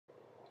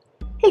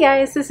Hey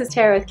guys, this is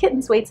Tara with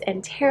Kittens, Weights,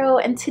 and Tarot,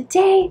 and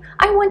today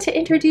I want to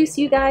introduce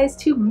you guys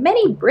to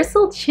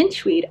Manybristle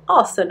Chichweed,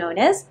 also known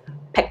as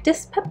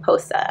Pectis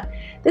Papposa.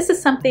 This is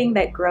something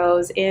that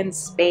grows in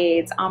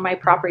spades on my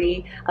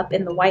property up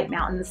in the White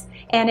Mountains,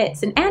 and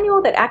it's an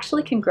annual that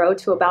actually can grow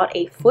to about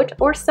a foot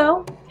or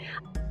so.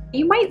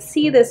 You might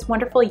see this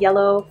wonderful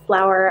yellow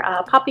flower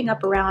popping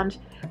up around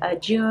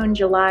June,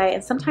 July,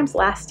 and sometimes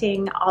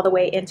lasting all the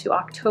way into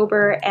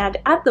October, and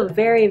at the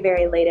very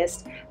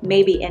latest,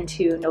 maybe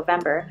into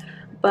November.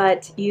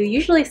 But you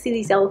usually see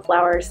these yellow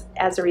flowers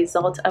as a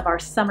result of our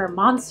summer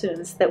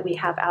monsoons that we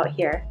have out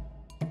here.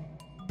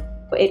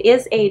 It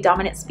is a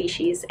dominant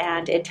species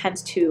and it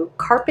tends to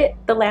carpet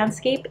the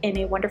landscape in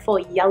a wonderful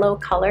yellow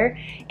color,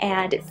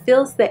 and it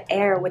fills the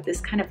air with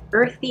this kind of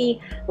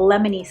earthy,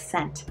 lemony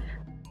scent,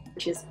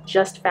 which is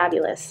just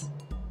fabulous.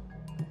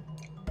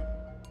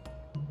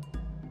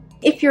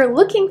 If you're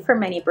looking for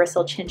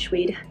Manybristle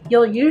Chichweed,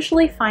 you'll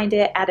usually find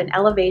it at an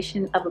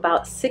elevation of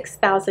about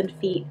 6,000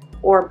 feet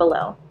or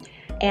below,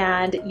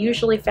 and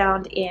usually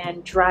found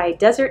in dry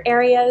desert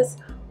areas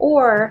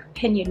or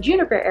pinyon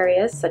juniper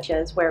areas such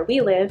as where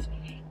we live,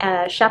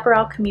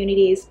 chaparral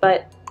communities,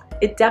 but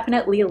it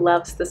definitely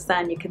loves the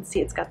sun. You can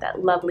see it's got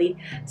that lovely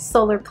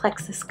solar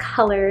plexus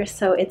color,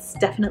 so it's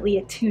definitely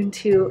attuned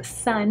to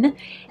sun.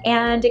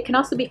 And it can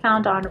also be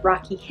found on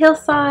rocky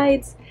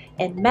hillsides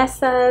and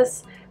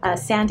mesas,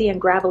 sandy and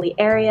gravelly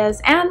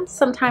areas, and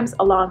sometimes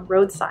along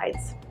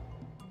roadsides.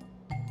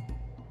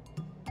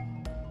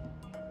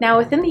 Now,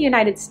 within the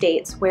United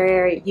States,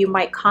 where you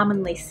might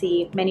commonly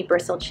see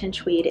Manybristle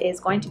Chichweed is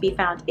going to be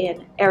found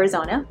in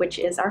Arizona, which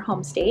is our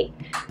home state,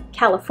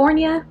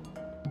 California,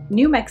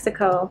 New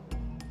Mexico,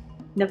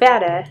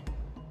 Nevada,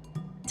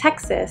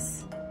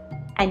 Texas,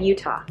 and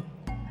Utah.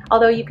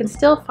 Although you can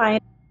still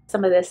find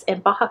some of this in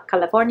Baja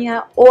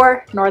California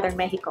or northern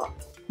Mexico.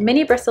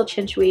 Manybristle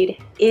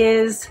Chichweed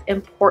is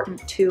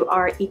important to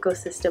our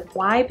ecosystem.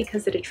 Why?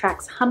 Because it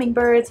attracts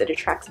hummingbirds, it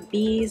attracts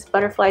bees,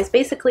 butterflies,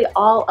 basically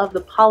all of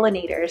the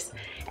pollinators,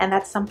 and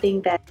that's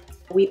something that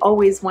we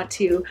always want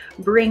to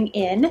bring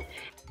in.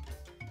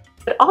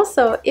 But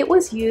also, it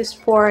was used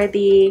for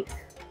the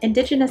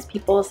indigenous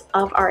peoples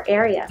of our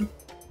area.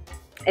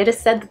 It is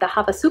said that the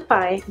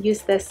Havasupai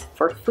used this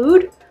for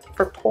food,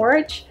 for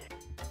porridge,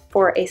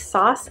 for a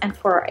sauce, and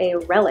for a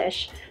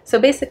relish. So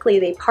basically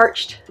they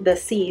parched the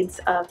seeds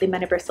of the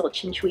Manybristle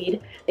Chichweed,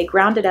 they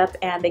ground it up,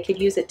 and they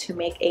could use it to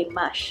make a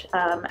mush.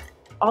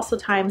 Also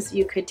times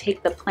you could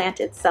take the plant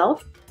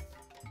itself,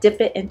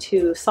 dip it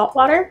into salt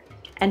water,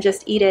 and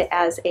just eat it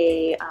as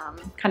a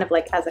kind of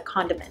like as a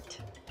condiment.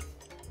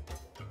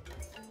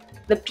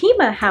 The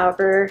Pima,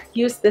 however,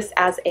 used this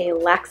as a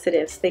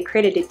laxative. So they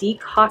created a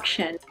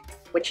decoction,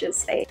 which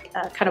is a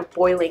kind of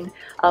boiling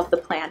of the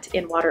plant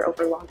in water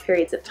over long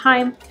periods of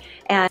time,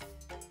 and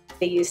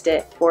they used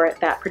it for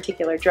that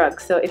particular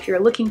drug. So if you're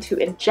looking to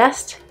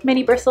ingest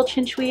Manybristle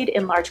Chichweed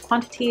in large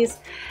quantities,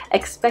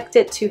 expect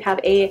it to have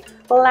a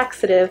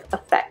laxative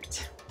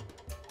effect.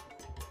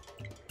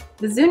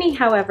 The Zuni,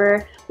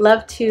 however,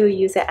 love to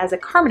use it as a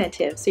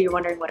carminative. So you're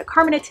wondering what a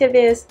carminative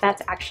is?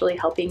 That's actually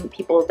helping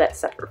people that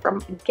suffer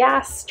from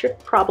gastric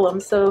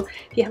problems. So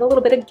if you have a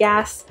little bit of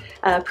gas,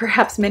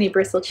 perhaps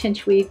Manybristle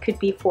Chichweed could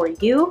be for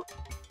you.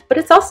 But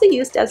it's also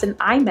used as an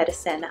eye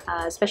medicine,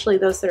 especially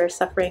those that are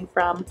suffering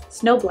from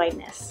snow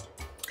blindness.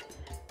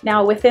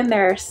 Now, within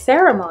their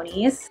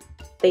ceremonies,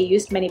 they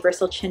used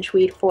Manybristle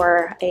Chichweed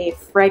for a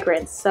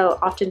fragrance. So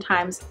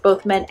oftentimes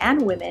both men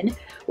and women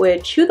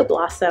would chew the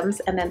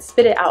blossoms and then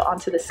spit it out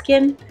onto the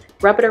skin,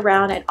 rub it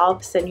around, and all of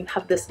a sudden you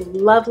have this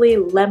lovely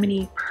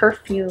lemony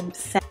perfume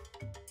scent.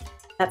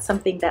 That's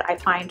something that I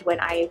find when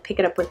I pick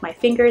it up with my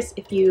fingers.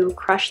 If you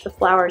crush the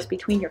flowers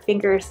between your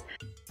fingers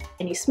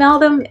and you smell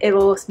them, it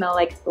will smell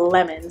like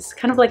lemons,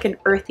 kind of like an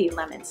earthy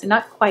lemon. So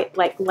not quite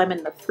like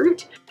lemon the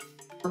fruit,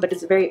 but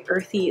it's a very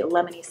earthy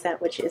lemony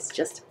scent, which is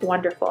just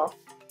wonderful.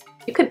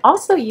 You can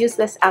also use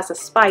this as a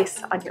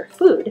spice on your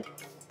food.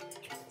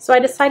 So I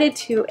decided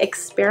to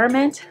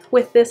experiment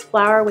with this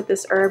flower, with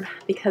this herb,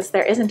 because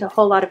there isn't a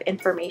whole lot of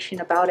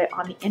information about it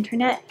on the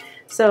internet.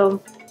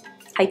 So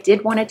I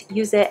did want to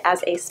use it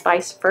as a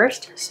spice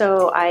first.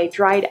 So I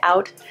dried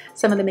out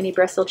some of the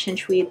Manybristle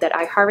Chichweed that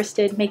I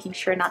harvested, making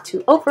sure not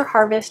to over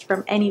harvest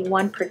from any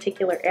one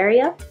particular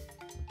area.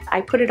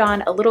 I put it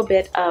on a little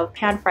bit of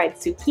pan-fried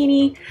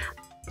zucchini.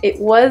 It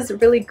was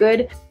really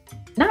good.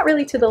 Not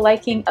really to the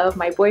liking of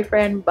my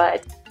boyfriend,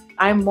 but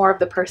I'm more of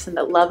the person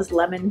that loves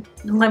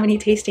lemony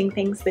tasting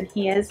things than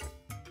he is.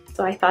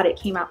 So I thought it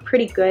came out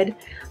pretty good.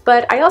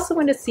 But I also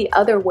wanted to see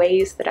other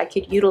ways that I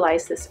could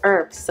utilize this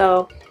herb.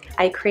 So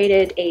I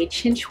created a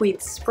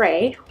Chinchweed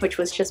spray, which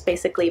was just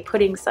basically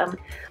putting some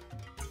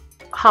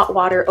hot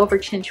water over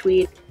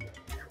Chinchweed.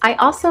 I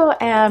also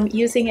am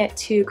using it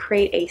to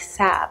create a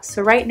salve.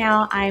 So right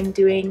now I'm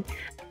doing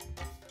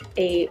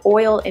a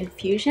oil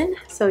infusion,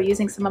 so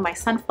using some of my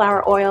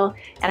sunflower oil,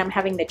 and I'm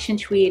having the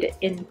Chinchweed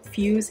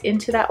infuse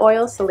into that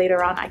oil so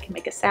later on I can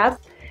make a salve.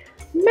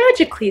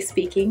 magically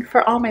speaking,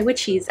 for all my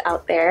witchies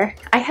out there,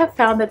 I have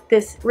found that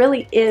this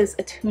really is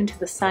attuned to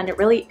the sun. It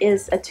really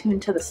is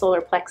attuned to the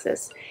solar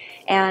plexus.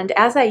 And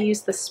as I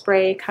use the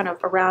spray kind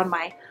of around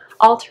my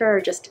altar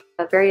or just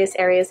various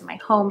areas in my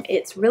home,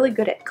 it's really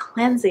good at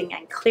cleansing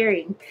and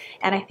clearing.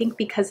 And I think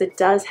because it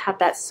does have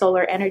that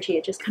solar energy,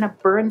 it just kind of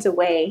burns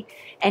away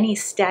any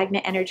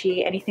stagnant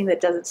energy, anything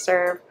that doesn't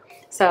serve.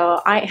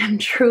 So I am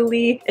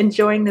truly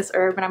enjoying this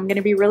herb, and I'm going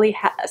to be really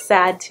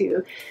sad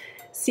to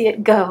see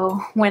it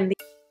go when the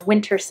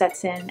winter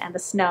sets in and the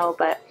snow,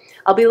 but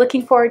I'll be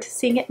looking forward to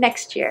seeing it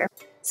next year.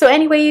 So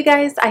anyway, you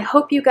guys, I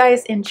hope you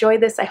guys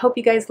enjoyed this. I hope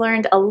you guys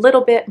learned a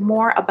little bit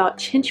more about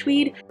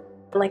chinchweed.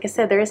 Like I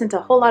said, there isn't a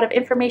whole lot of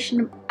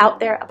information out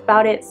there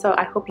about it, so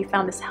I hope you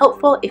found this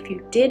helpful. If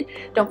you did,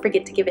 don't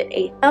forget to give it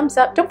a thumbs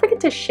up. Don't forget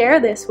to share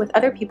this with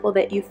other people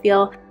that you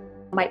feel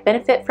might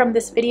benefit from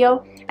this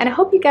video. And I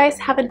hope you guys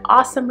have an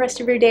awesome rest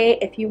of your day.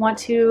 If you want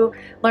to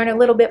learn a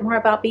little bit more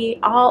about me,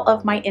 all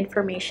of my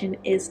information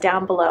is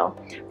down below.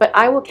 But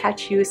I will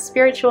catch you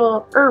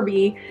spiritual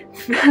herby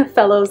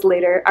fellows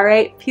later. All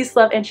right, peace,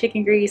 love, and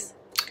chicken grease.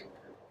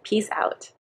 Peace out.